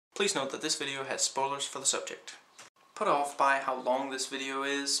Please note that this video has spoilers for the subject. Put off by how long this video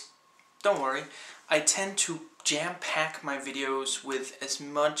is? Don't worry, I tend to jam-pack my videos with as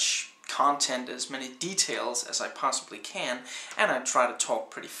much content, as many details as I possibly can, and I try to talk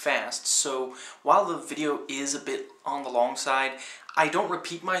pretty fast, so while the video is a bit on the long side, I don't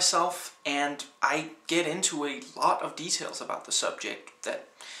repeat myself, and I get into a lot of details about the subject that,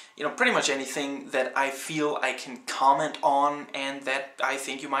 you know, pretty much anything that I feel I can comment on and that I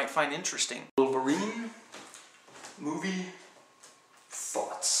think you might find interesting. Wolverine movie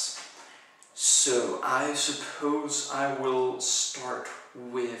thoughts. So I suppose I will start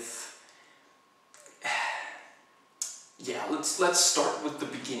with, yeah, let's start with the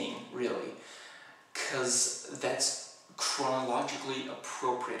beginning, really, because that's chronologically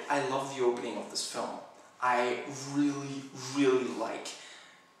appropriate. I love the opening of this film. I really like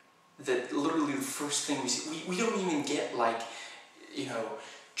that. Literally the first thing we see, we don't even get, like, you know,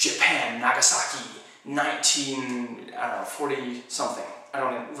 Japan, Nagasaki, 1940 something. I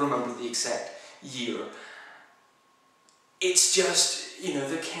don't remember the exact year. It's just, you know,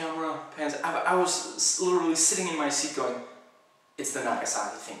 the camera pans. I was literally sitting in my seat going, it's the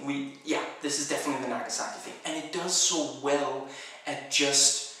Nagasaki thing. Yeah, this is definitely the Nagasaki thing. And it does so well at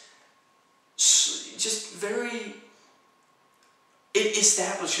just very, it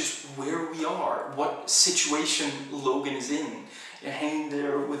establishes where we are, what situation Logan is in. You're hanging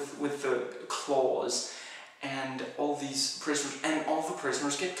there with the claws, and all these prisoners, and all the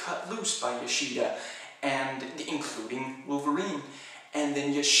prisoners get cut loose by Yoshida, and including Wolverine. And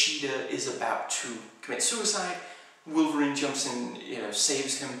then Yoshida is about to commit suicide. Wolverine jumps in, you know,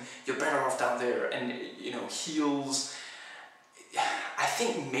 saves him. You're better off down there, and, you know, heals. I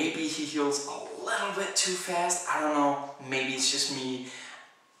think maybe he heals a little bit too fast. I don't know. Maybe it's just me.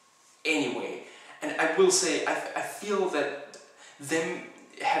 Anyway, and I will say, I feel that them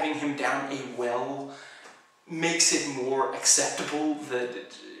having him down a well makes it more acceptable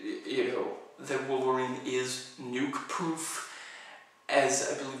that, you know, that Wolverine is nuke-proof,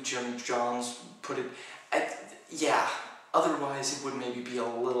 as I believe Jeremy Johns put it. Yeah, otherwise it would maybe be a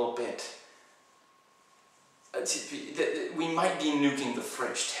little bit... we might be nuking the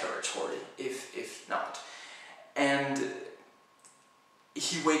French territory, if not. And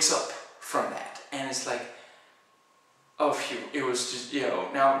he wakes up from that, and it's like, oh phew, it was just, you know,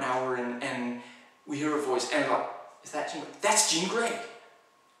 now we're in, and we hear a voice, and like, is that Jean Grey? That's Jean Grey!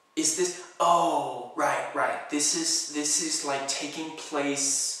 Is this, oh, right, this is like taking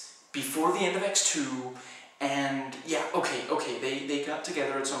place before the end of X2, and yeah, okay, they got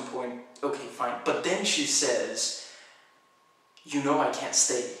together at some point, okay, fine, but then she says, you know I can't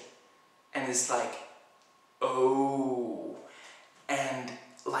stay, and it's like, oh, and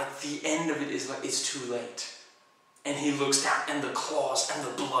like the end of it is like, it's too late, and he looks down, and the claws and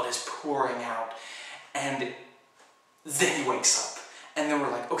the blood is pouring out, and then he wakes up. And then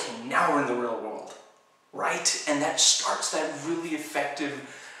we're like, okay, now we're in the real world, right? And that starts that really effective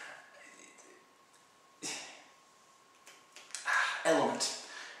element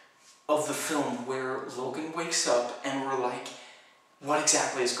of the film where Logan wakes up and we're like, what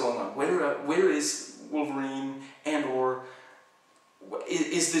exactly is going on? Where is Wolverine, and or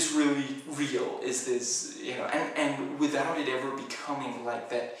is this really real? Is this, you know, and without it ever becoming like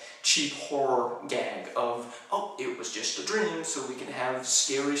that cheap horror gag of, oh, it was just a dream, so we can have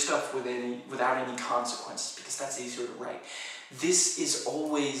scary stuff without any consequences, because that's easier to write. This is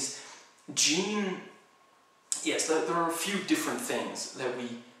always Jean. Yes, there are a few different things that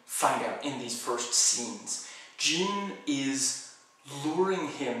we find out in these first scenes. Jean is luring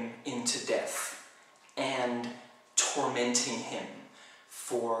him into death and tormenting him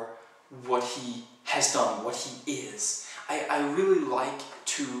for what he has done, what he is. I really like,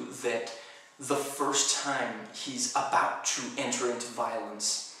 too, that the first time he's about to enter into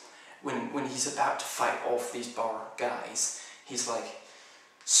violence, when he's about to fight off these bar guys, he's like,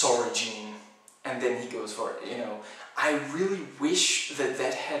 sorry, Jean, and then he goes for it, you know. I really wish that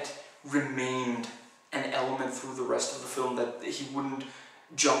that had remained an element through the rest of the film, that he wouldn't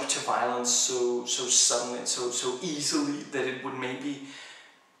jump to violence so suddenly and so easily, that it would maybe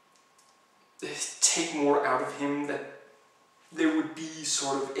take more out of him, that there would be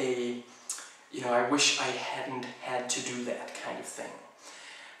sort of a, you know, I wish I hadn't had to do that kind of thing.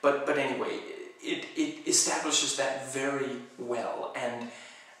 But anyway, it establishes that very well, and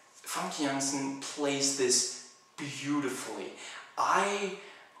Famke Janssen plays this beautifully. I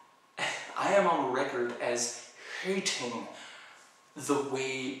am on record as hating the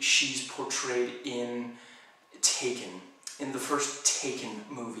way she's portrayed in Taken, in the first Taken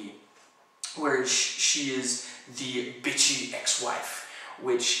movie, where she is the bitchy ex-wife,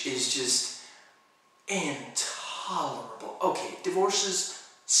 which is just intolerable. Okay, divorces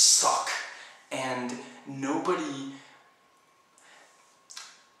suck, and nobody...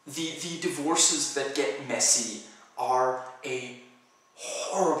 The divorces that get messy are a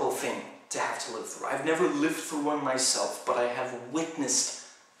horrible thing to have to live through. I've never lived through one myself, but I have witnessed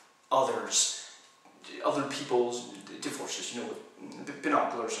other people's divorces, you know, with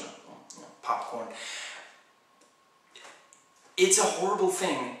binoculars and popcorn. It's a horrible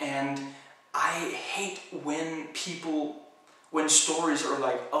thing, and I hate when stories are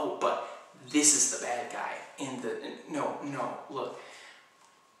like, oh, but this is the bad guy no, look.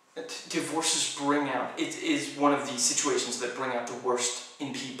 Divorces bring out, it is one of these situations that bring out the worst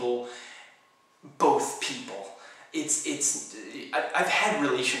in people, both people. I've had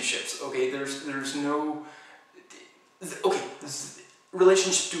relationships, okay, there's no, okay,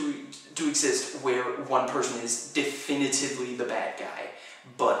 relationships do exist where one person is definitively the bad guy,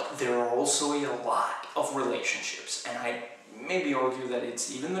 but there are also a lot of relationships, and I maybe argue that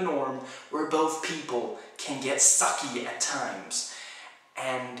it's even the norm, where both people can get sucky at times.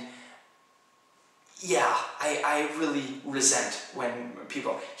 And yeah, I really resent when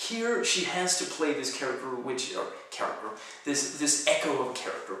people... Here she has to play this character, this echo of a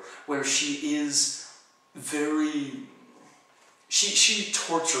character, where she is very... She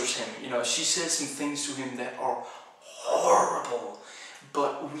tortures him, you know, she says some things to him that are horrible,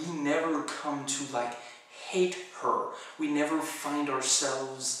 but we never come to, like, hate her. We never find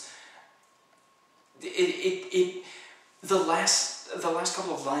ourselves... The last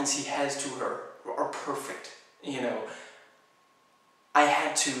couple of lines he has to her are perfect, you know. I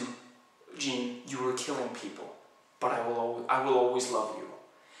had to, Jean, you were killing people, but I will always love you.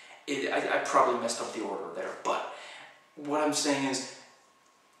 I probably messed up the order there, but what I'm saying is,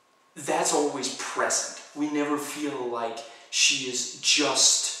 that's always present. We never feel like she is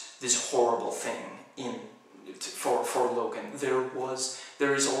just this horrible thing for Logan.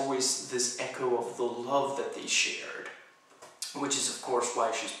 There is always this echo of the love that they shared, which is of course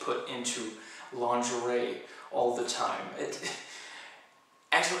why she's put into lingerie all the time.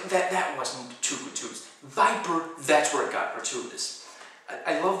 Actually, that wasn't too gratuitous. Viper, that's where it got gratuitous.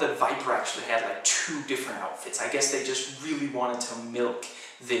 I love that Viper actually had like 2 different outfits. I guess they just really wanted to milk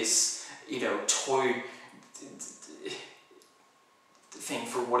this, you know, toy thing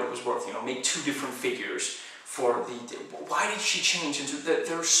for what it was worth, you know, make 2 different figures for the... Why did she change into...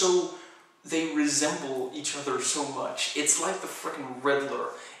 They resemble each other so much. It's like the frickin'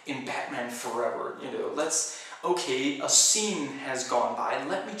 Riddler in Batman Forever, you know. Okay, a scene has gone by,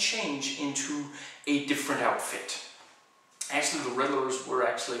 let me change into a different outfit. Actually, the Riddlers were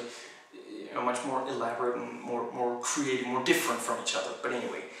actually, you know, much more elaborate and more creative, more different from each other. But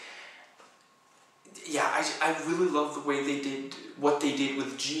anyway, yeah, I really love the way they did what they did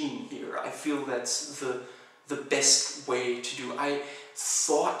with Jean here. I feel that's the best way to do. I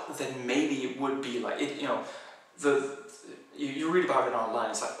thought that maybe it would be like it, you know, you read about it online.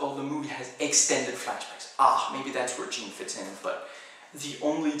 It's like, oh, the movie has extended flashbacks. Maybe that's where Jean fits in. But the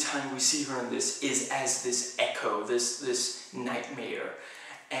only time we see her in this is as this echo, this nightmare,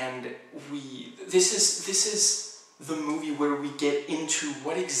 and this is the movie where we get into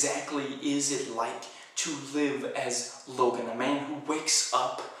what exactly is it like to live as Logan, a man who wakes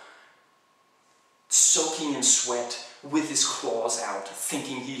up soaking in sweat with his claws out,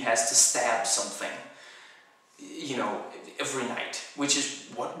 thinking he has to stab something, you know, every night, which is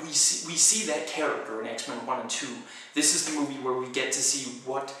what we see. We see that character in X-Men 1 and 2. This is the movie where we get to see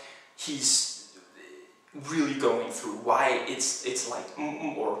what he's really going through, why it's like,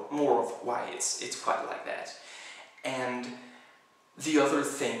 more of why it's quite like that. And the other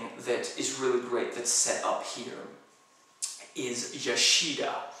thing that is really great that's set up here is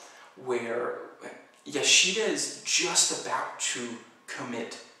Yashida, where Yashida is just about to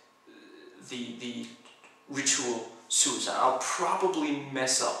commit the ritual suicide. I'll probably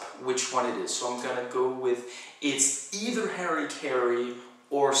mess up which one it is, so I'm gonna go with it's either Harry Carey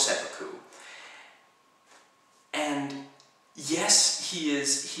or Seppuku. And yes, he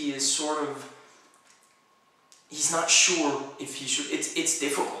is sort of, he's not sure if he should. It's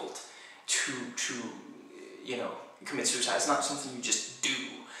difficult to you know, commit suicide. It's not something you just do.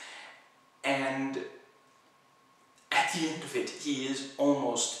 And at the end of it, he is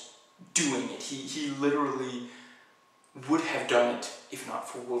almost doing it. He literally would have done it if not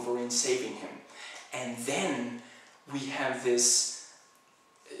for Wolverine saving him. And then we have this...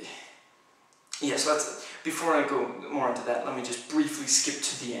 Yes, before I go more into that, let me just briefly skip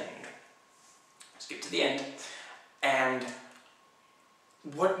to the end. Skip to the end. And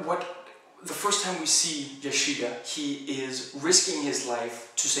what the first time we see Yoshida, he is risking his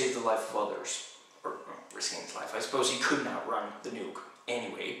life to save the life of others. Or risking his life. I suppose he couldn't outrun the nuke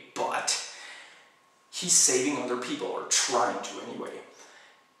anyway, but he's saving other people, or trying to anyway,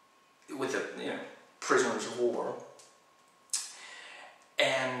 with the prisoners of war.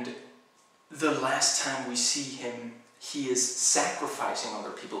 And the last time we see him, he is sacrificing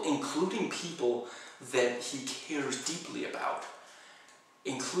other people, including people that he cares deeply about,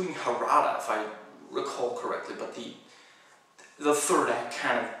 including Harada, if I recall correctly, but the third act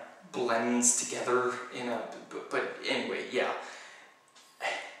kind of blends together in a, but anyway, yeah.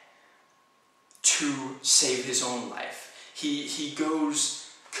 To save his own life. He goes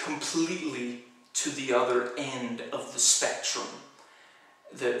completely to the other end of the spectrum,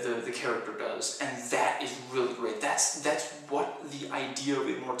 the character does, and that is really great. That's what the idea of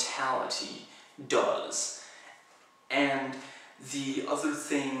immortality does. And the other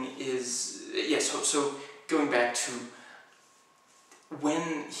thing is, so going back to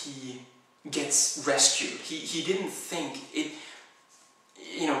when he gets rescued, he didn't think it.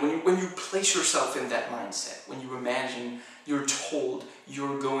 When you place yourself in that mindset, when you imagine you're told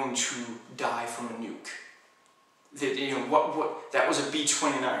you're going to die from a nuke, that that was a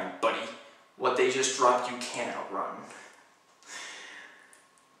B-29, buddy. What they just dropped, you can't outrun.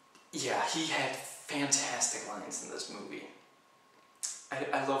 Yeah, he had fantastic lines in this movie.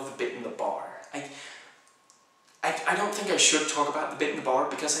 I love the bit in the bar. I don't think I should talk about the bit in the bar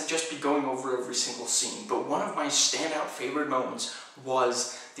because I'd just be going over every single scene, but one of my standout favorite moments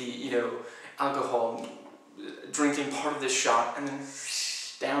was the, alcohol drinking part of this shot and then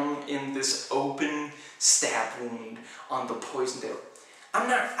down in this open stab wound on the poison there.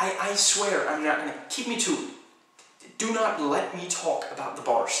 I swear I'm not gonna, keep me to it. Do not let me talk about the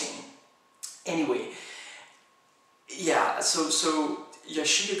bar scene. Anyway, yeah, so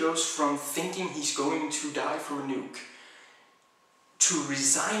Yoshida goes from thinking he's going to die for a nuke to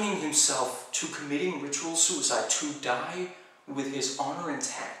resigning himself to committing ritual suicide, to die with his honor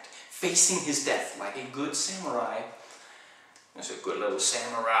intact, facing his death like a good samurai. That's a good little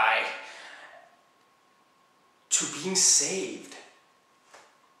samurai. To being saved.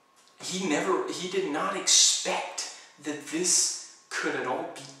 He did not expect that this could at all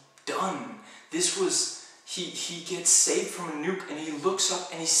be done. This was, he gets saved from a nuke and he looks up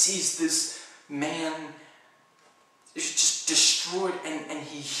and he sees this man just destroyed and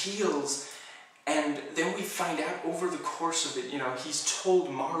he heals. And then we find out over the course of it, he's told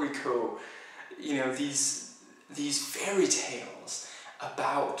Mariko, these fairy tales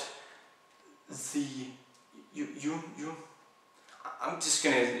about the, I'm just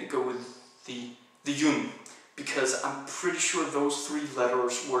gonna go with the Yun, because I'm pretty sure those three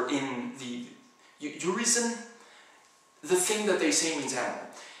letters were in the Urizen, the thing that they say means animal.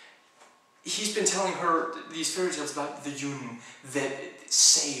 He's been telling her these fairy tales about the Yun that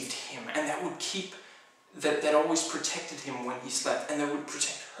saved him, and that would keep, that always protected him when he slept, and that would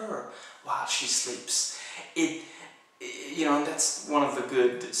protect her while she sleeps. And that's one of the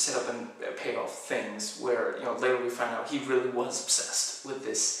good setup and payoff things where, later we find out he really was obsessed with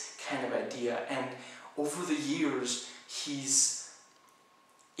this kind of idea, and over the years, he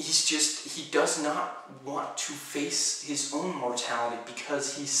does not want to face his own mortality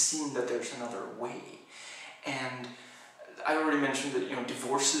because he's seen that there's another way. And I already mentioned that,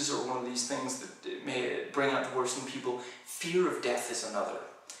 divorces are one of these things that may bring out divorce in people. Fear of death is another.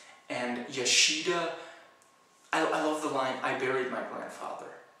 And Yoshida, I love the line, "I buried my grandfather."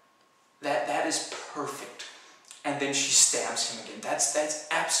 That is perfect. And then she stabs him again. That's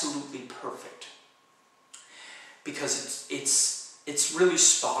absolutely perfect. Because it's really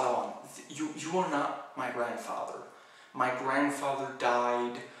spot on. You are not my grandfather. My grandfather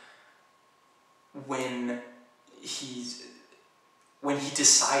died when he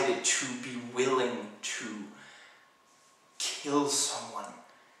decided to be willing to kill someone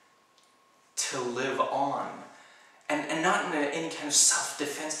to live on. And not in any kind of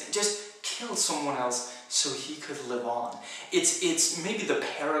self-defense thing, just kill someone else so he could live on. It's maybe the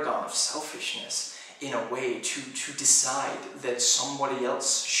paragon of selfishness in a way to decide that somebody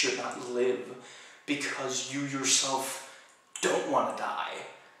else should not live because you yourself don't want to die.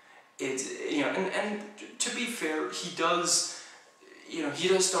 And to be fair, he does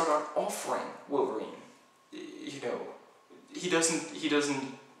start out offering Wolverine. He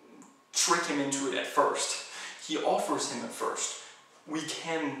doesn't trick him into it at first. He offers him at first. We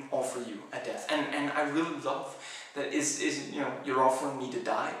can offer you a death. And I really love that you're offering me to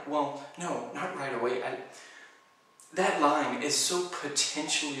die? Well, no, not right away. That line is so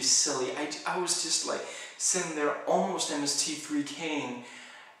potentially silly. I was just like sitting there almost MST3K'ing.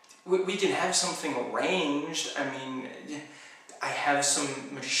 we can have something arranged. I mean, I have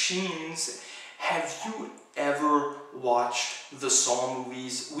some machines. Have you ever watched the Saw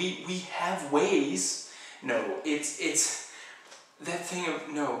movies? We have ways. No, it's that thing of,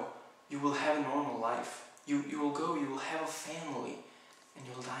 no, you will have a normal life. You will go, you will have a family, and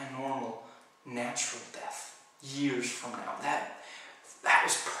you'll die a normal, natural death years from now. That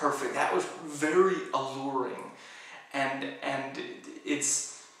was perfect. That was very alluring, and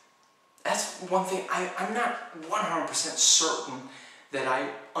that's one thing I'm not 100% certain that I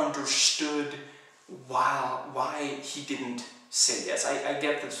understood why he didn't say yes. I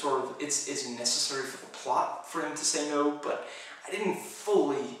get that sort of it's necessary for the plot for him to say no, but I didn't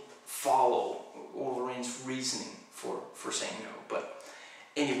fully follow Wolverine's reasoning for saying no. But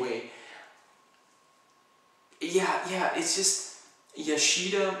anyway, yeah, it's just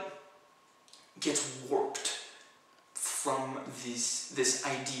Yashida gets warped from this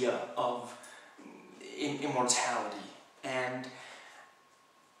idea of immortality, and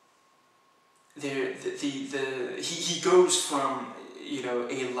he goes from, you know,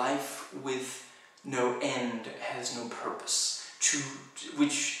 a life with no end, has no purpose, to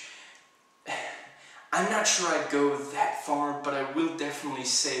which I'm not sure I'd go that far, but I will definitely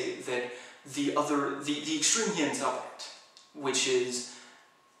say that the extreme he ends up at, which is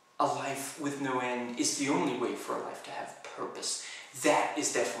a life with no end, is the only way for a life to have purpose. That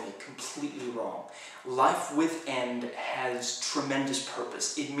is definitely completely wrong. Life with end has tremendous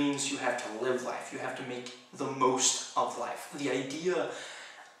purpose. It means you have to live life. You have to make the most of life. The idea,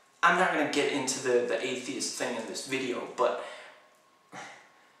 I'm not going to get into the atheist thing in this video, but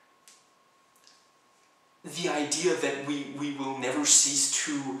the idea that we will never cease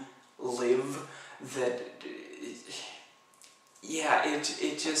to live, that, yeah,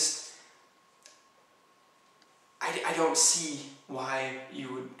 it just, I don't see why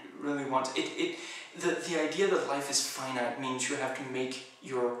you would really want to. The idea that life is finite means you have to make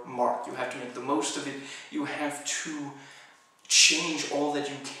your mark, you have to make the most of it, you have to change all that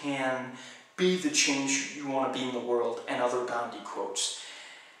you can, be the change you want to be in the world, and other Gandhi quotes.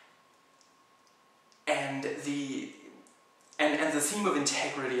 And the theme of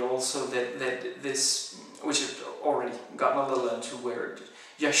integrity also, that this, which I've already gotten a little into, where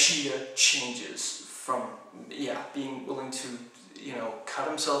Yashida changes from, yeah, being willing to, you know, cut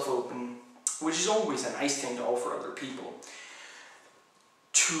himself open, which is always a nice thing to offer other people,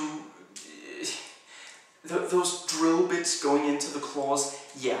 to those drill bits going into the claws,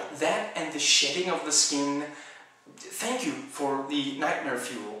 yeah, that and the shedding of the skin. Thank you for the nightmare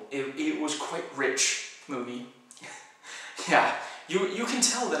fuel. It was quite rich movie. Yeah, you can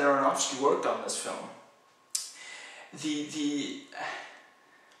tell that Aronofsky worked on this film.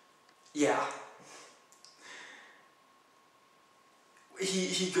 Yeah.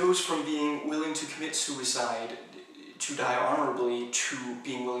 He goes from being willing to commit suicide, to die honorably, to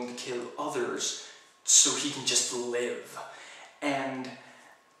being willing to kill others so he can just live. And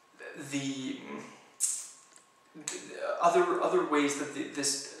the other ways that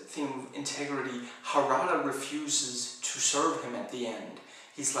this theme of integrity, Harada refuses to serve him at the end.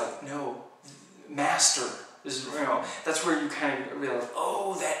 He's like, no, master. This is, you know, that's where you kind of realize,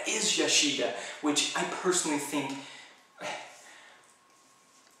 oh, that is Yashida, which I personally think,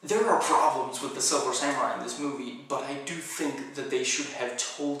 there are problems with the Silver Samurai in this movie, but I do think that they should have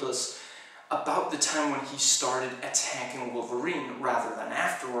told us about the time when he started attacking Wolverine, rather than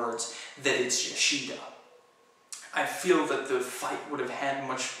afterwards, that it's Yashida. I feel that the fight would have had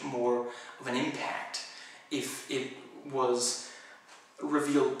much more of an impact if it was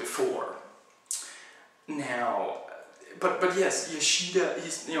revealed before. Now, but yes, Yashida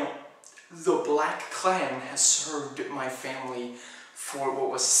is, you know, the Black Clan has served my family for what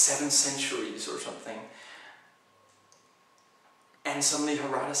was 7 centuries or something. And suddenly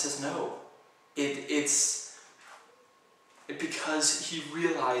Harada says no. It's because he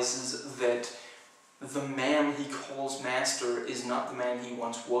realizes that the man he calls master is not the man he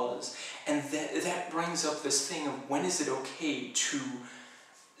once was. And that brings up this thing of, when is it okay to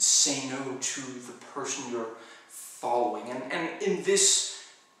say no to the person you're following? And in this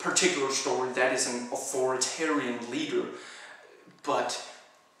particular story, that is an authoritarian leader. But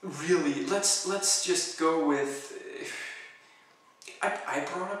really, let's just go with, I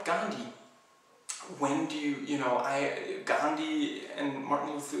brought up Gandhi. When do you know, Gandhi and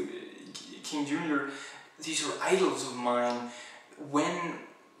Martin Luther King Jr., these are idols of mine. When,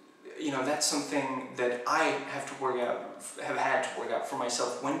 you know, that's something that I have had to work out for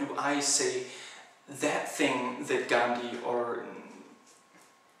myself. When do I say that thing that Gandhi or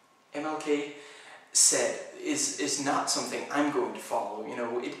MLK said is not something I'm going to follow. You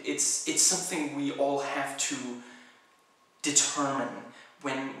know, it's something we all have to determine.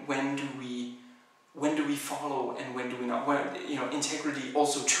 When do we follow and when do we not? When, you know, integrity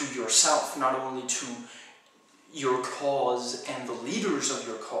also to yourself, not only to your cause and the leaders of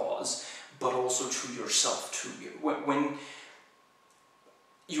your cause, but also to yourself too. When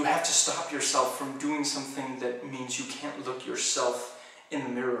you have to stop yourself from doing something that means you can't look yourself in the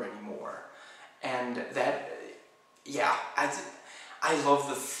mirror anymore. And that, yeah, I love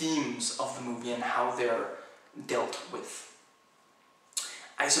the themes of the movie and how they're dealt with.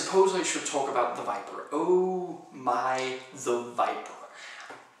 I suppose I should talk about the Viper. Oh my, the Viper.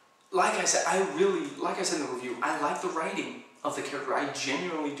 Like I said in the review, I like the writing of the character. I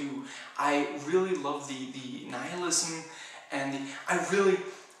genuinely do. I really love the nihilism and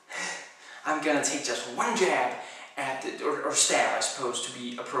I'm gonna take just one jab at, or stab, I suppose, to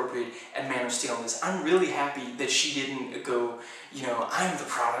be appropriate, at Man of Steel in this. I'm really happy that she didn't go, you know, I'm the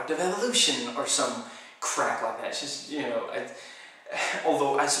product of evolution or some crap like that. It's just, you know,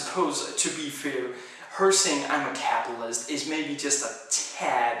 although I suppose, to be fair, her saying I'm a capitalist is maybe just a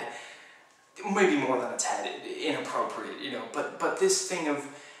tad, maybe more than a tad, inappropriate, you know, but this thing of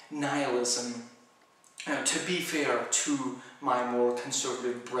nihilism, to be fair to my more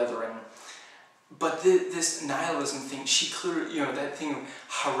conservative brethren, but this nihilism thing, she clearly, you know, that thing of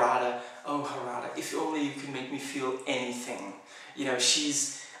Harada, oh Harada, if only you could make me feel anything, you know,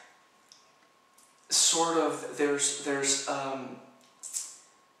 she's sort of, there's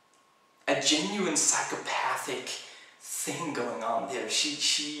a genuine psychopathic thing going on there.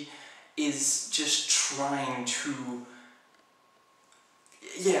 She is just trying to,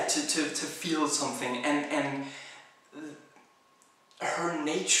 yeah, to feel something, and her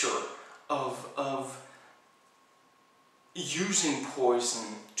nature of using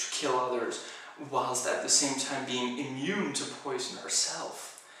poison to kill others whilst at the same time being immune to poison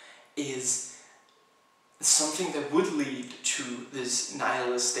herself is something that would lead to this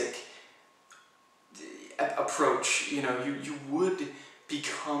nihilistic approach. You know, you would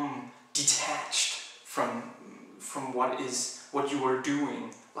become detached from what you are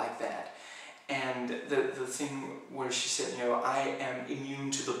doing like that. And the thing where she said, you know, I am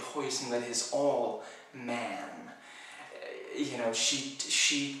immune to the poison that is all man. You know,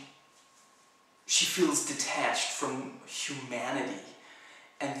 she feels detached from humanity,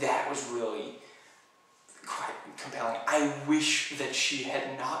 and that was really quite compelling. I wish that she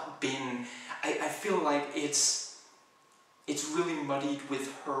had not been. I feel like it's really muddied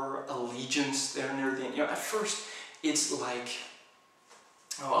with her allegiance there near the end. You know, at first it's like,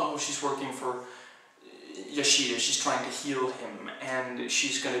 oh, she's working for Yoshida, she's trying to heal him, and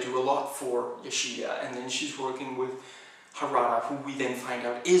she's going to do a lot for Yoshida, and then she's working with Harada, who we then find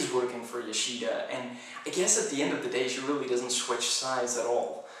out is working for Yoshida, and I guess at the end of the day she really doesn't switch sides at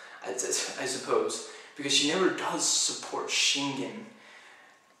all, I suppose, because she never does support Shingen.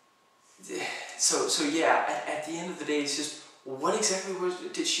 So yeah, at the end of the day, it's just, what exactly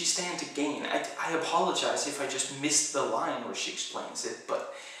did she stand to gain? I apologize if I just missed the line where she explains it,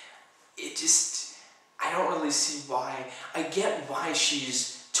 but it just, I don't really see why. I get why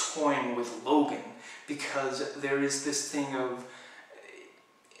she's toying with Logan, because there is this thing of,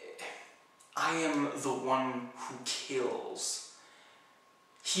 I am the one who kills.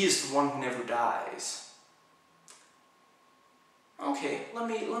 He is the one who never dies. Okay, let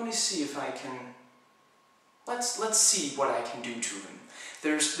me see if I can. Let's see what I can do to him.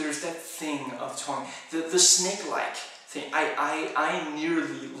 There's that thing of toying, the snake-like thing. I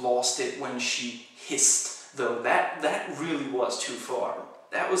nearly lost it when she hissed, though. That really was too far.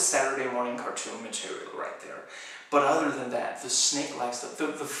 That was Saturday morning cartoon material right there. But other than that, the snake-like stuff, the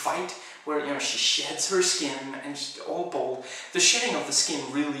fight where, you know, she sheds her skin and she's all bold. The shedding of the skin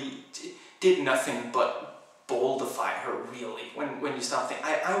really did nothing but boldify her, really, when you start thinking.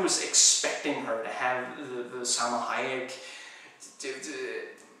 I was expecting her to have the Salma Hayek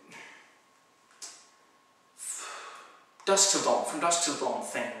from Dusk Till Dawn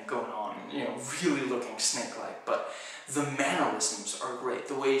thing going on, you know, really looking snake-like, but the mannerisms are great.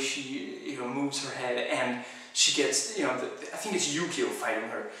 The way she, you know, moves her head, and she gets, you know, I think it's Yukio fighting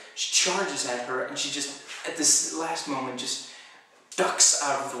her. She charges at her, and she just, at this last moment, just ducks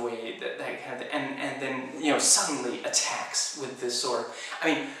out of the way, that kind of thing, and then, you know, suddenly attacks with this sort of,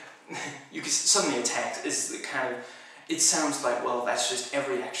 I mean, you can suddenly attack is the kind of, it sounds like, well, that's just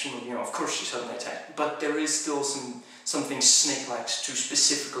every action movie, you know, of course she suddenly attacks, but there is still something snake-like to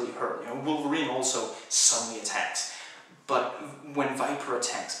specifically her. You know, Wolverine also suddenly attacks, but when Viper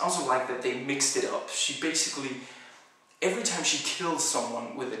attacks, I also like that they mixed it up. She basically every time she kills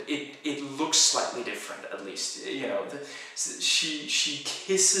someone with it, it looks slightly different, at least. You know, she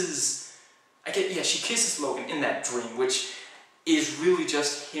kisses, she kisses Logan in that dream, which is really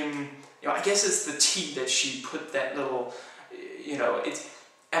just him, you know, I guess it's the tea that she put that little, you know,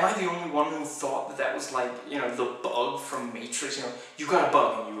 am I the only one who thought that that was like, you know, the bug from Matrix, you know, you got a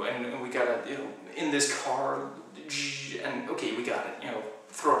bug in you, and we gotta, you know, in this car, and okay, we got it, you know,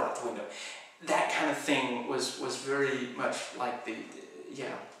 throw it out the window. That kind of thing was very much like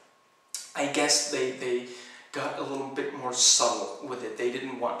yeah, I guess they got a little bit more subtle with it. They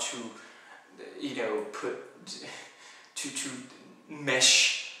didn't want to, you know, to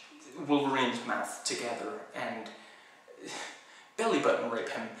mesh Wolverine's mouth together and belly button rape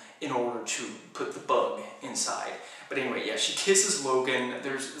him in order to put the bug inside. But anyway, yeah, she kisses Logan.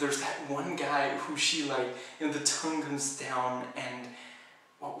 There's that one guy who she, like, you know, the tongue comes down, and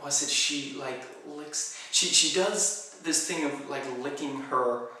what was it? She like licks. She does this thing of like licking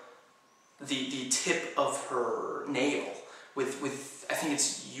her the tip of her nail with I think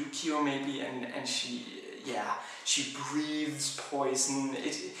it's Yukio maybe, and she breathes poison.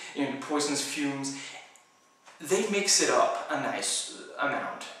 You know, poisonous fumes. They mix it up a nice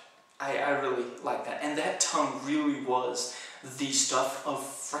amount. I really like that. And that tongue really was the stuff of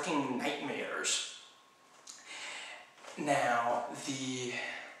freaking nightmares. Now,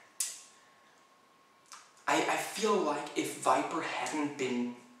 I feel like if Viper hadn't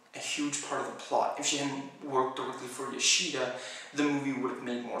been a huge part of the plot, if she hadn't worked directly for Yoshida, the movie would have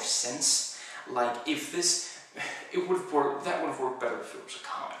made more sense. Like, if this, that would have worked better if it was a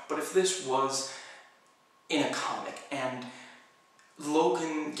comic. But if this was in a comic, and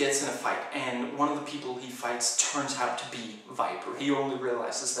Logan gets in a fight, and one of the people he fights turns out to be Viper. He only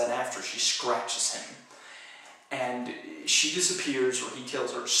realizes that after she scratches him. And she disappears, or he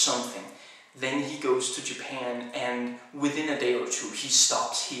kills her, or something. Then he goes to Japan, and within a day or two, he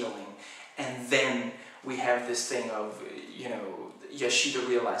stops healing. And then we have this thing of, you know, Yoshida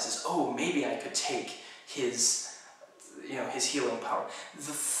realizes, oh, maybe I could take his, you know, his healing power.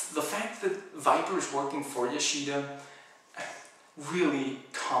 The fact that Viper is working for Yoshida really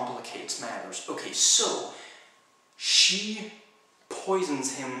complicates matters. Okay, so she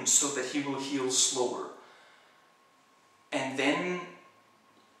poisons him so that he will heal slower. And then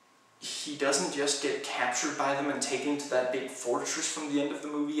he doesn't just get captured by them and taken to that big fortress from the end of the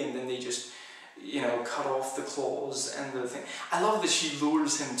movie, and then they just, you know, cut off the claws and the thing. I love that she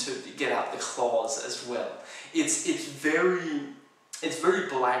lures him to get out the claws as well. It's very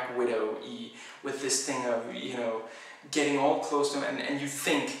Black Widow-y with this thing of, you know, getting all close to him, and you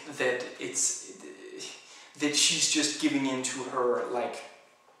think that that she's just giving in to her, like,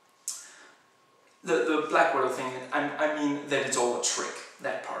 the Black Widow thing. I mean that it's all a trick,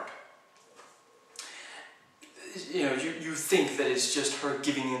 that part. You know, you think that it's just her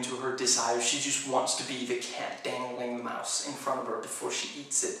giving in to her desires. She just wants to be the cat dangling the mouse in front of her before she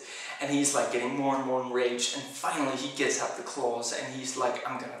eats it. And he's like getting more and more enraged, and finally he gets out the claws and he's like,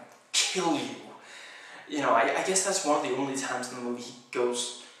 I'm gonna kill you. You know, I guess that's one of the only times in the movie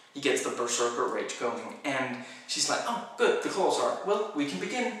he gets the berserker rage going, and she's like, oh, good, the claws are, well, we can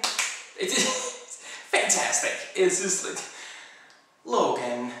begin. It's fantastic. It's just like,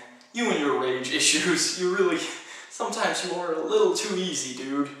 Logan, you and your rage issues, you really, sometimes you are a little too easy,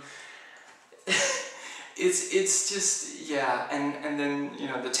 dude. It's just, yeah, and then, you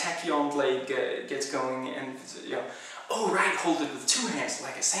know, the tachyon blade gets going, and, you know, oh right, hold it with two hands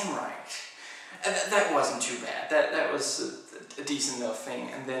like a samurai. And that wasn't too bad. That was a decent enough thing,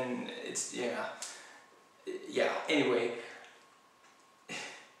 and then it's, yeah, anyway,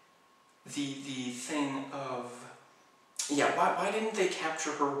 the thing of, yeah, why didn't they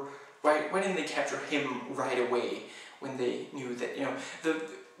capture her, why didn't they capture him right away when they knew that, you know,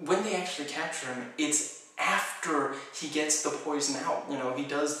 when they actually capture him, it's after he gets the poison out, you know, he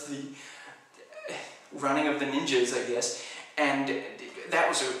does the running of the ninjas, I guess, and that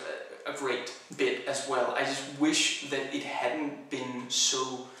was a great bit as well. I just wish that it hadn't been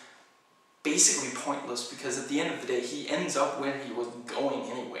so basically pointless, because at the end of the day, he ends up where he was going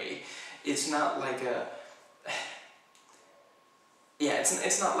anyway. It's not like a... Yeah,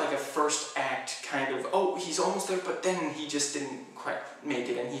 it's not like a first act kind of, oh, he's almost there, but then he just didn't quite make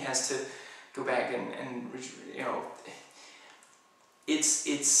it, and he has to go back and you know,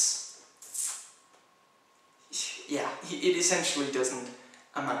 yeah, it essentially doesn't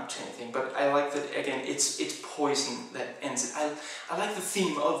amount to anything, but I like that, again, it's poison that ends it. I like the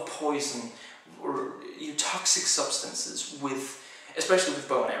theme of poison, or toxic substances, with, especially with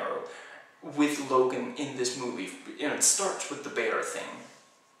bow and arrow, with Logan in this movie. You know, it starts with the bear thing,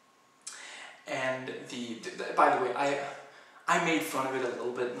 and by the way, I made fun of it a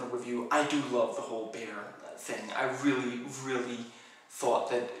little bit in the review. I do love the whole bear thing. I really, really thought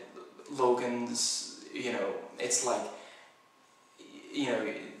that Logan's, you know, it's like, you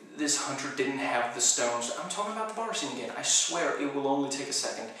know, this hunter didn't have the stones. I'm talking about the bar scene again. I swear it will only take a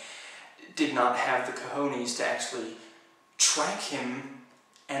second. Did not have the cojones to actually track him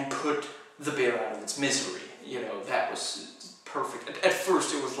and put the bear out of its misery. You know, that was perfect. At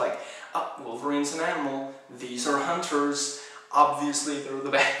first it was like, Wolverine's an animal, these are hunters, obviously they're the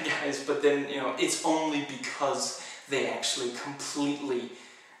bad guys, but then, you know, it's only because they actually completely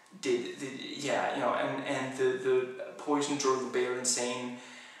yeah, you know, and the poison drove the bear insane.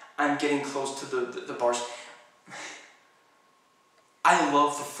 I'm getting close to the bars. I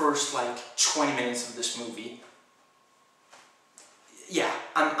love the first, like, 20 minutes of this movie. Yeah,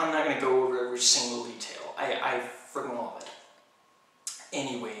 I'm not going to go over every single detail. I freaking love it.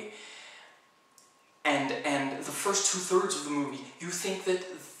 Anyway, and the first 2/3 of the movie, you think that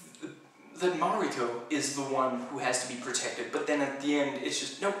Mariko is the one who has to be protected, but then at the end, it's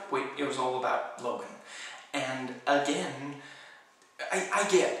just, nope, wait, it was all about Logan. And again, I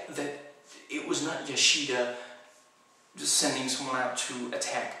get that it was not Yoshida just sending someone out to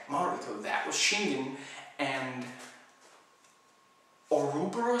attack Mariko. That was Shingen and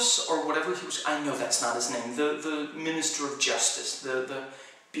Ouroboros, or whatever he was. I know that's not his name. The Minister of Justice, the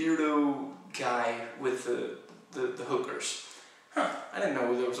beardo guy with the hookers. Huh, I didn't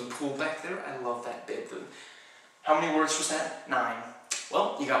know there was a pool back there. I love that bit. How many words was that? 9.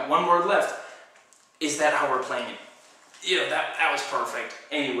 Well, you got 1 word left. Is that how we're playing it? You know, that was perfect.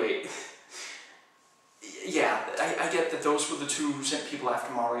 Anyway, yeah, I get that those were the two who sent people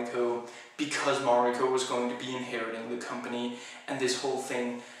after Mariko, because Mariko was going to be inheriting the company and this whole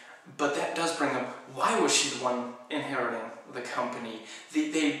thing. But that does bring up, why was she the one inheriting the company?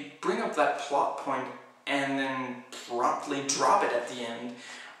 They bring up that plot point and then promptly drop it at the end.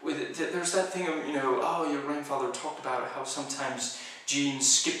 There's that thing of, you know, oh, your grandfather talked about how sometimes genes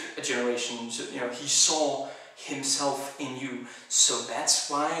skip a generation. So, you know, he saw himself in you. So that's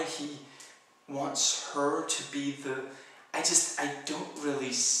why he wants her to be the... I don't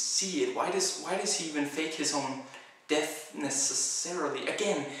really see it. Why does he even fake his own death necessarily?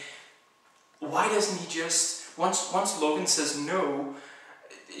 Again, why doesn't he just... Once Logan says no,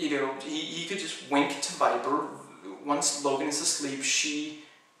 you know, he could just wink to Viper. Once Logan is asleep, she,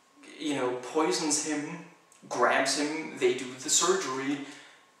 you know, poisons him, grabs him, they do the surgery,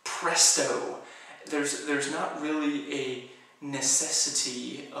 presto. There's not really a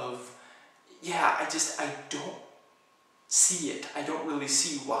necessity of... Yeah, I don't see it. I don't really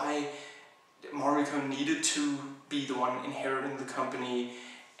see why Mariko needed to be the one inheriting the company,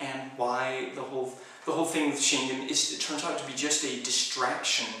 and why the whole thing with Shingen it turns out to be just a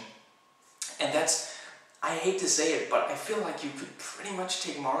distraction. And that's, I hate to say it, but I feel like you could pretty much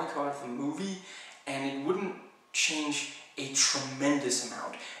take Mariko out of the movie and it wouldn't change a tremendous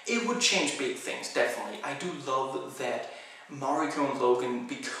amount. It would change big things, definitely. I do love that Mariko and Logan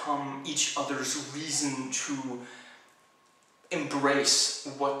become each other's reason to embrace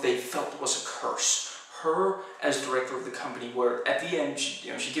what they felt was a curse. Her as director of the company, where at the end,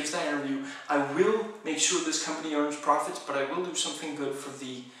 she gives that interview, I will make sure this company earns profits, but I will do something good for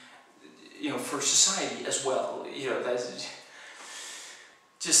the, for society as well. That's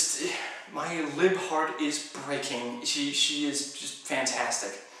just, my lib heart is breaking. She is just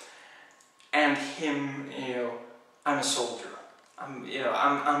fantastic. And him, I'm a soldier.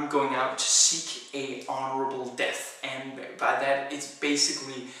 I'm going out to seek a honorable death, and by that it's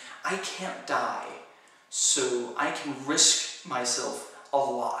basically I can't die, so I can risk myself a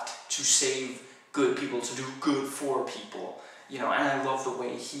lot to save good people, to do good for people, and I love the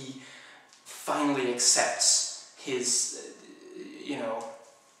way he finally accepts his,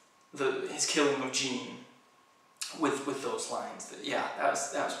 his killing of Jean with those lines. Yeah, that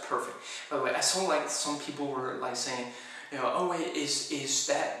was perfect. By the way, I saw like some people were like saying, oh wait, is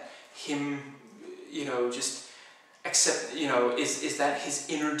that him, just accept, is that his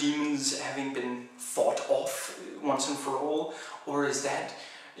inner demons having been fought off once and for all, or is that,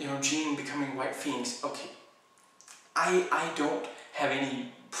 Jean becoming White Phoenix? Okay, I don't have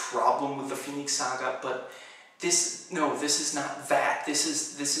any problem with the Phoenix Saga, but this is not that.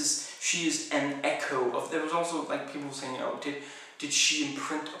 She is an echo of, there was also like people saying, oh, did she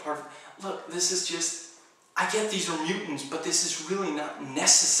imprint a part of, look, this is just, I get these are mutants, but this is really not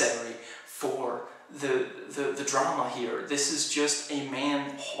necessary for the drama here. This is just a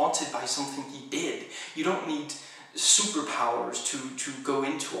man haunted by something he did. You don't need superpowers to go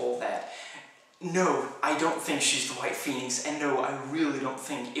into all that. no, I don't think she's the White Phoenix, and no, I really don't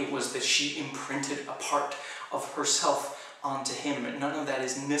think it was that she imprinted a part of herself onto him. None of that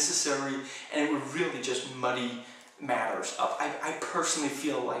is necessary, and it would really just muddy matters up. I personally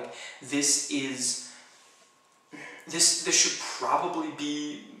feel like this should probably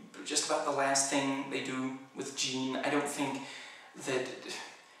be just about the last thing they do with Jean. I don't think that,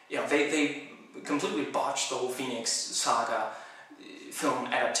 you know, they completely botched the whole Phoenix Saga film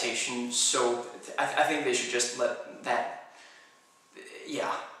adaptation, so I think they should just let that,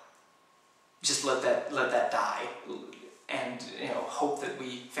 yeah, just let that die, and, you know, hope that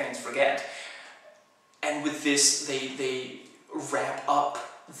we fans forget. And with this, they wrap up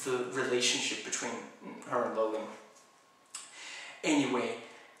the relationship between her and Logan. Anyway,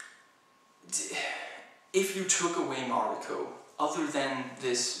 if you took away Mariko, other than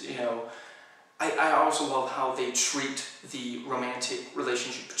this, you know, I also love how they treat the romantic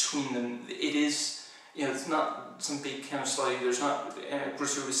relationship between them. It is, you know, it's not some big kind of slutty, there's not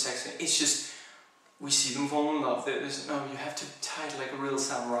gratuitous sex, it's just, we see them fall in love. There's no, you have to tie it like a real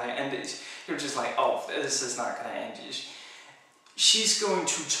samurai, and you're just like, oh, this is not going to end. She's going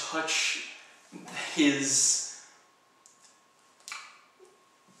to touch his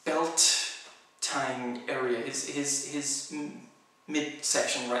belt tying area, his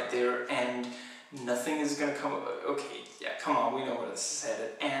midsection right there, and nothing is gonna come. Okay, yeah, come on, we know where this is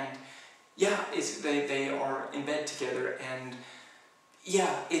headed. And yeah, they are in bed together, and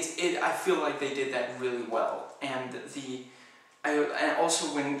yeah, I feel like they did that really well. And and also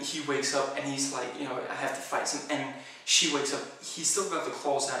when he wakes up and he's like, you know, I have to fight some, and she wakes up, he's still got the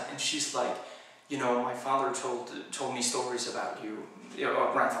claws out, and she's like, you know, my father told me stories about you, you know,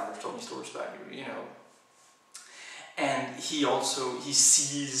 or grandfather told me stories about you, you know. And he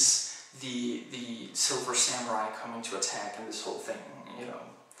sees the Silver Samurai coming to attack and this whole thing, you know.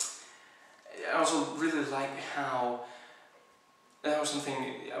 I also really like how, that was something,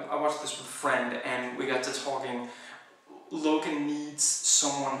 I watched this with a friend and we got to talking. Logan needs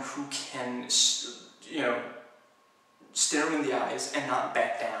someone who can, you know, stare him in the eyes and not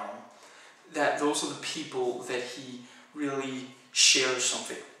back down. That those are the people that he really shares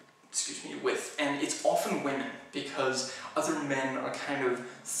something, with. And it's often women, because other men are kind of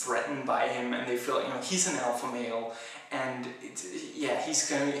threatened by him and they feel like, you know, he's an alpha male, and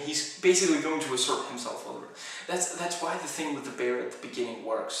he's basically going to assert himself over. That's why the thing with the bear at the beginning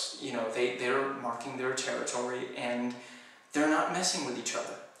works. You know, they're marking their territory and they're not messing with each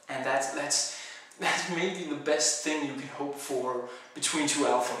other. And that's maybe the best thing you can hope for between two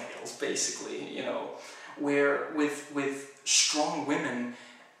alpha males, basically, you know, where with strong women,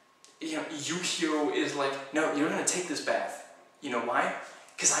 you know, Yukio is like, no, you're gonna take this bath. You know why?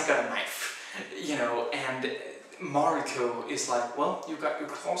 Because I got a knife. You know, and Mariko is like, well, you got your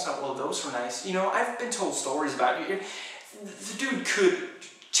claws out, well, those are nice. You know, I've been told stories about you. The dude could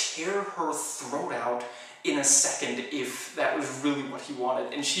tear her throat out in a second if that was really what he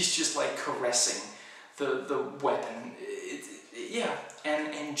wanted, and she's just like caressing the weapon. Yeah,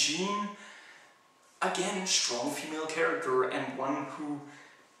 and Jean, again, strong female character, and one who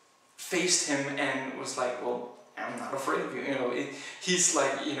faced him and was like, well, I'm not afraid of you. You know, he's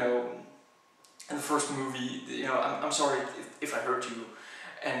like, you know, in the first movie, you know, I'm sorry if I hurt you,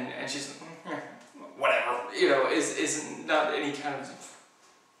 and she's whatever, you know, is not any kind of,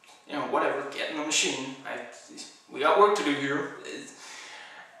 you know, whatever, get in the machine, we got work to do here.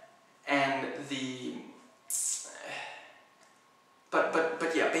 And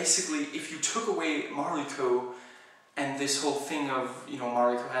but yeah, basically, if you took away Mariko and this whole thing of, you know,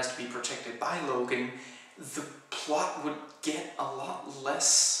 Mariko has to be protected by Logan, the plot would get a lot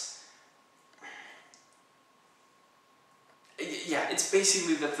less. Yeah, it's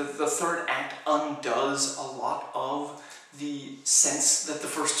basically that the third act undoes a lot of the sense that the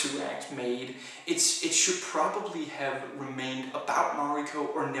first two acts made. It should probably have remained about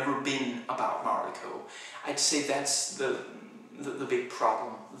Mariko or never been about Mariko. I'd say that's the big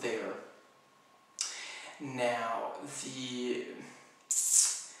problem there. Now,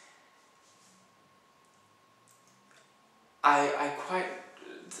 I quite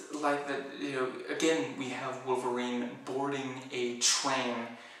like that, you know, again, we have Wolverine boarding a train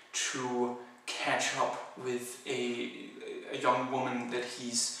to catch up with a young woman that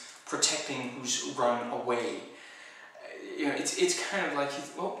he's protecting who's run away. You know, it's kind of like,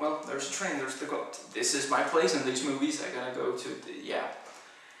 oh, well, there's a train, this is my place in these movies, I gotta go to, yeah.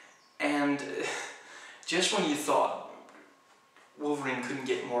 And just when you thought Wolverine couldn't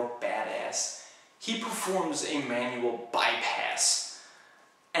get more badass, he performs a manual bypass.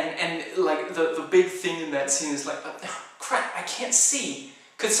 And like, the big thing in that scene is like, oh, crap, I can't see.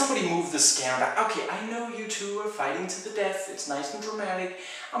 Could somebody move the scanner back? Okay, I know you two are fighting to the death. It's nice and dramatic.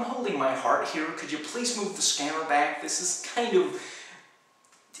 I'm holding my heart here. Could you please move the scanner back? This is kind of...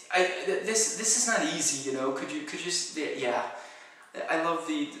 This is not easy, you know. Could you yeah. I love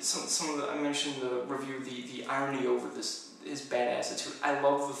some of the, I mentioned in the review, the irony over his bad attitude. I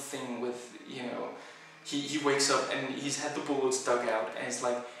love the thing with, you know, he wakes up and he's had the bullets dug out and it's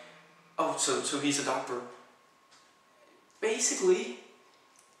like, oh, so he's a doctor. Basically,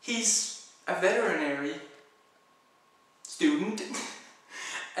 he's a veterinary student.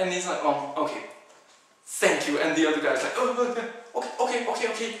 And he's like, oh, okay, thank you. And the other guy's like, oh, okay.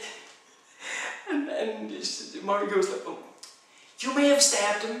 And Mariko's like, oh, you may have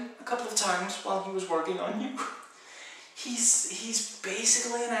stabbed him a couple of times while he was working on you. He's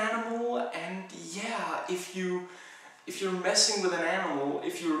basically an animal, and yeah, if you're messing with an animal,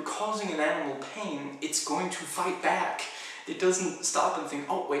 if you're causing an animal pain, it's going to fight back. It doesn't stop and think,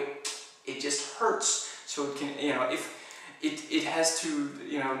 oh wait, it just hurts. So it can, you know, if it has to,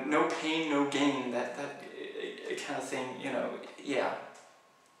 you know, no pain, no gain, that kind of thing, you know, yeah.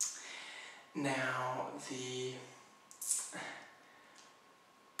 Now,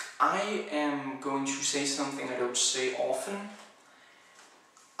 I am going to say something I don't say often.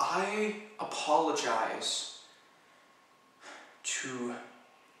 I apologize to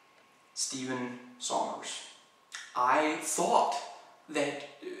Stephen Sommers. I thought that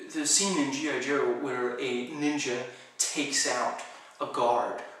the scene in G.I. Joe where a ninja takes out a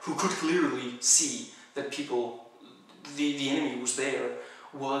guard who could clearly see that the enemy was there,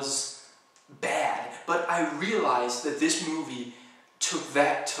 was bad. But I realized that this movie took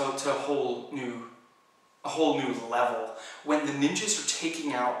that to a whole new level. When the ninjas are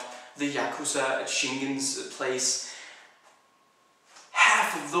taking out the Yakuza at Shingen's place,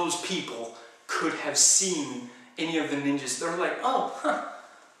 half of those people could have seen any of the ninjas. They're like, oh, huh,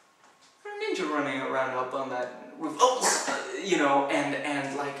 a ninja running around up on that roof. Oh, you know,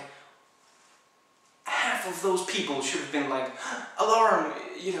 and like, half of those people should have been like, alarm,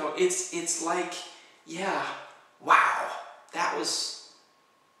 you know, it's like, yeah, wow, that was,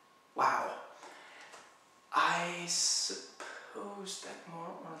 wow. I suppose that more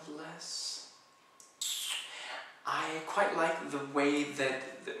or less, I quite like the way that,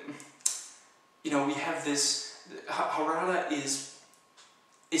 you know, we have this, Harada is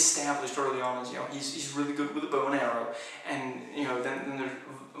established early on as, you know, he's really good with a bow and arrow, and, you know, then there's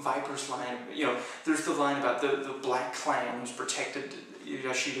Viper's line, you know, there's the line about the Black Clan who's protected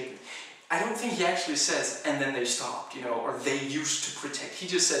Yoshida. I don't think he actually says, and then they stopped, you know, or they used to protect. He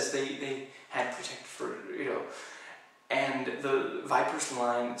just says they had protected for, you know, and the Viper's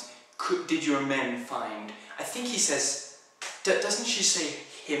line, did your men find? I think he says, doesn't she say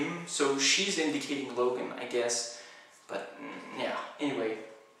him? So she's indicating Logan, I guess. But yeah, anyway,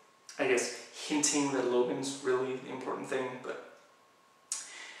 I guess hinting that Logan's really the important thing, but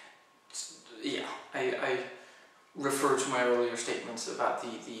yeah, I refer to my earlier statements about the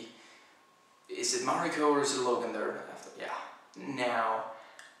is it Mariko or is it Logan there? Yeah. Now,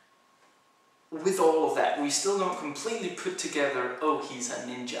 with all of that, we still don't completely put together, oh, he's a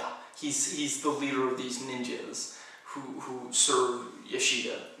ninja. He's the leader of these ninjas who serve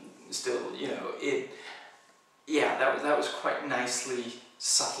Yoshida still, you know, yeah, that was quite nicely,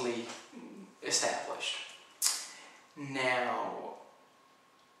 subtly established. Now,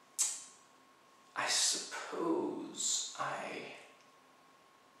 I suppose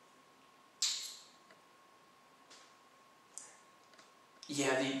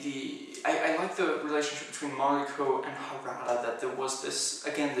yeah, I like the relationship between Mariko and Harada, that there was this,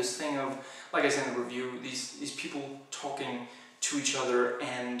 again, this thing of, like I said in the review, these people talking to each other,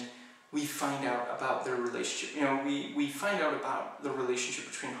 and we find out about their relationship. You know, we find out about the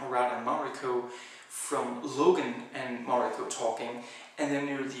relationship between Harada and Mariko from Logan and Mariko talking, and then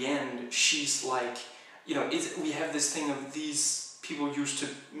near the end, she's like, you know, we have this thing of these people used to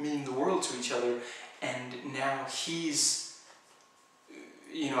mean the world to each other, and now he's,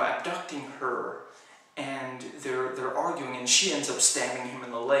 you know, abducting her, and they're arguing, and she ends up stabbing him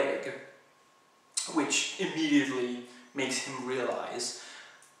in the leg, which immediately makes him realize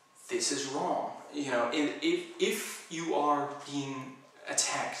this is wrong. You know, if you are being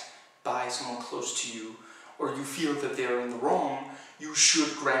attacked by someone close to you, or you feel that they're in the wrong, you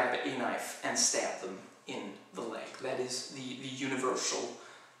should grab a knife and stab them in the leg. That is the universal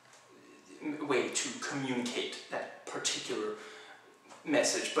way to communicate that particular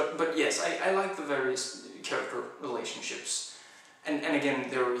message. But yes, I like the various character relationships. And again,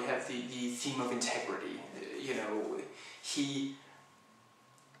 there we have the theme of integrity. You know, he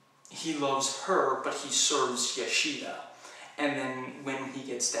loves her, but he serves Yoshida. and then when he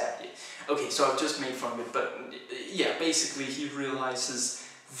gets stabbed. Okay, so I've just made fun of it, but yeah, basically he realizes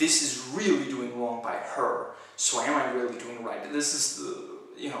this is really doing wrong by her, so am I really doing right? This is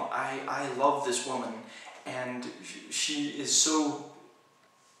the, you know, I love this woman, and she is so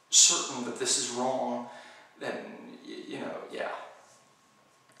certain that this is wrong, that, you know, yeah.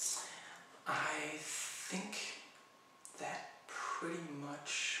 I think that pretty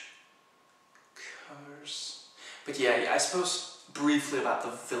much covers. But yeah, I suppose briefly about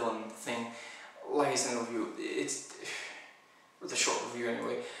the villain thing. Like I said in the review, it's the short review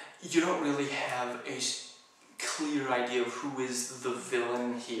anyway. You don't really have a clear idea of who is the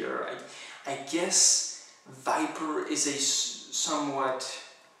villain here. I guess Viper is a somewhat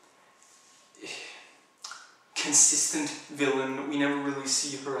consistent villain. We never really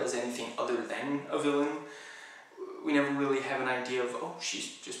see her as anything other than a villain. We never really have an idea of, oh,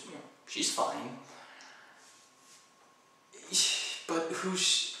 she's just, you know, she's fine. But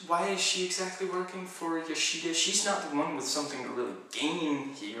why is she exactly working for Yoshida? She's not the one with something to really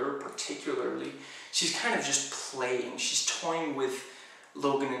gain here, particularly. She's kind of just playing. She's toying with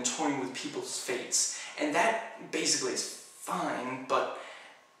Logan and toying with people's fates. And that basically is fine, but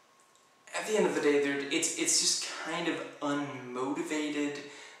at the end of the day, it's just kind of unmotivated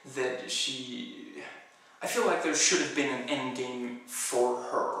that she... I feel like there should have been an end game for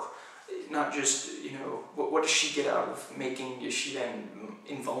her. Not just, you know, what does she get out of making Yoshida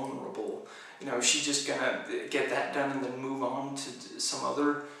invulnerable? You know, is she just gonna get that done and then move on to some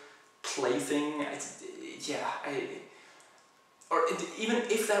other plaything? Or even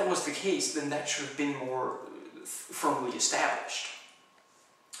if that was the case, then that should have been more firmly established.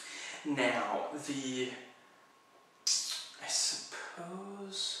 Now, I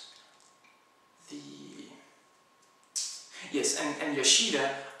suppose yes, and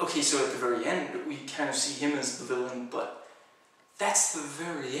Yoshida, okay, so at the very end, we kind of see him as the villain, but that's the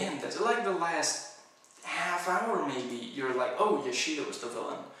very end. That's like the last half hour, maybe. You're like, oh, Yoshida was the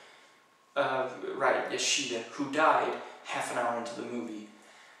villain. Right, Yoshida, who died half an hour into the movie.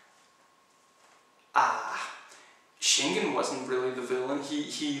 Shingen wasn't really the villain.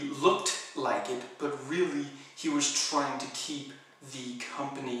 He looked like it, but really he was trying to keep the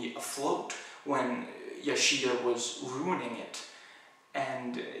company afloat when Yoshida was ruining it.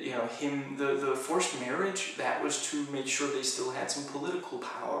 And, you know, the forced marriage, that was to make sure they still had some political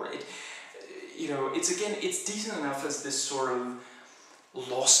power. You know, it's decent enough as this sort of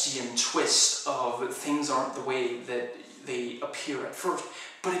Lostian twist of things aren't the way that they appear at first,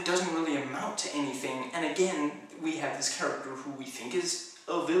 but it doesn't really amount to anything. And again, we have this character who we think is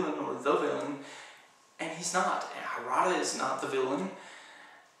a villain or the villain, and he's not. Harada is not the villain.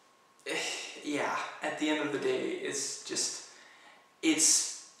 Yeah, at the end of the day,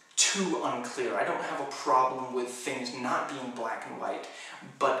 it's too unclear. I don't have a problem with things not being black and white,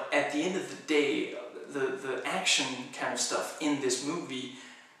 but at the end of the day, the action kind of stuff in this movie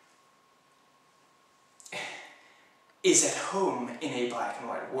is at home in a black and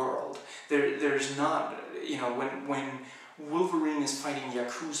white world. There's not, you know, when Wolverine is fighting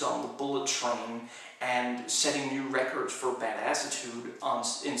Yakuza on the bullet train and setting new records for badassitude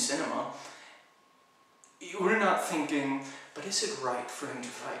in cinema, we're not thinking, but is it right for him to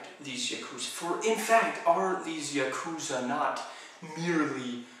fight these Yakuza? For in fact, are these Yakuza not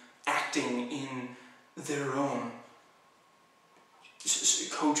merely acting in their own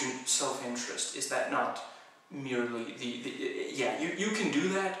cogent self-interest? Is that not merely yeah, you can do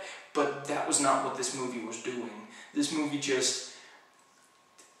that, but that was not what this movie was doing. This movie just,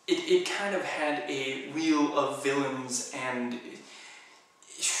 it kind of had a wheel of villains, and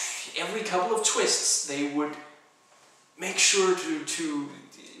every couple of twists they would make sure to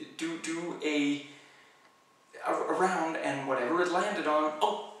do a round, and whatever it landed on,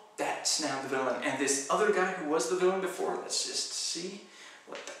 oh, that's now the villain. And this other guy who was the villain before, let's just see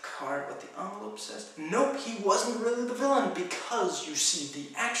what the envelope says. Nope, he wasn't really the villain, because you see, the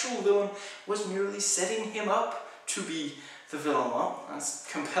actual villain was merely setting him up to be the villain. Well, that's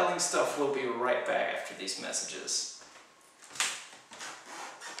compelling stuff. We'll be right back after these messages.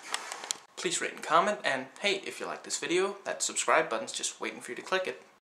 Please rate and comment, and hey, if you like this video, that subscribe button's just waiting for you to click it.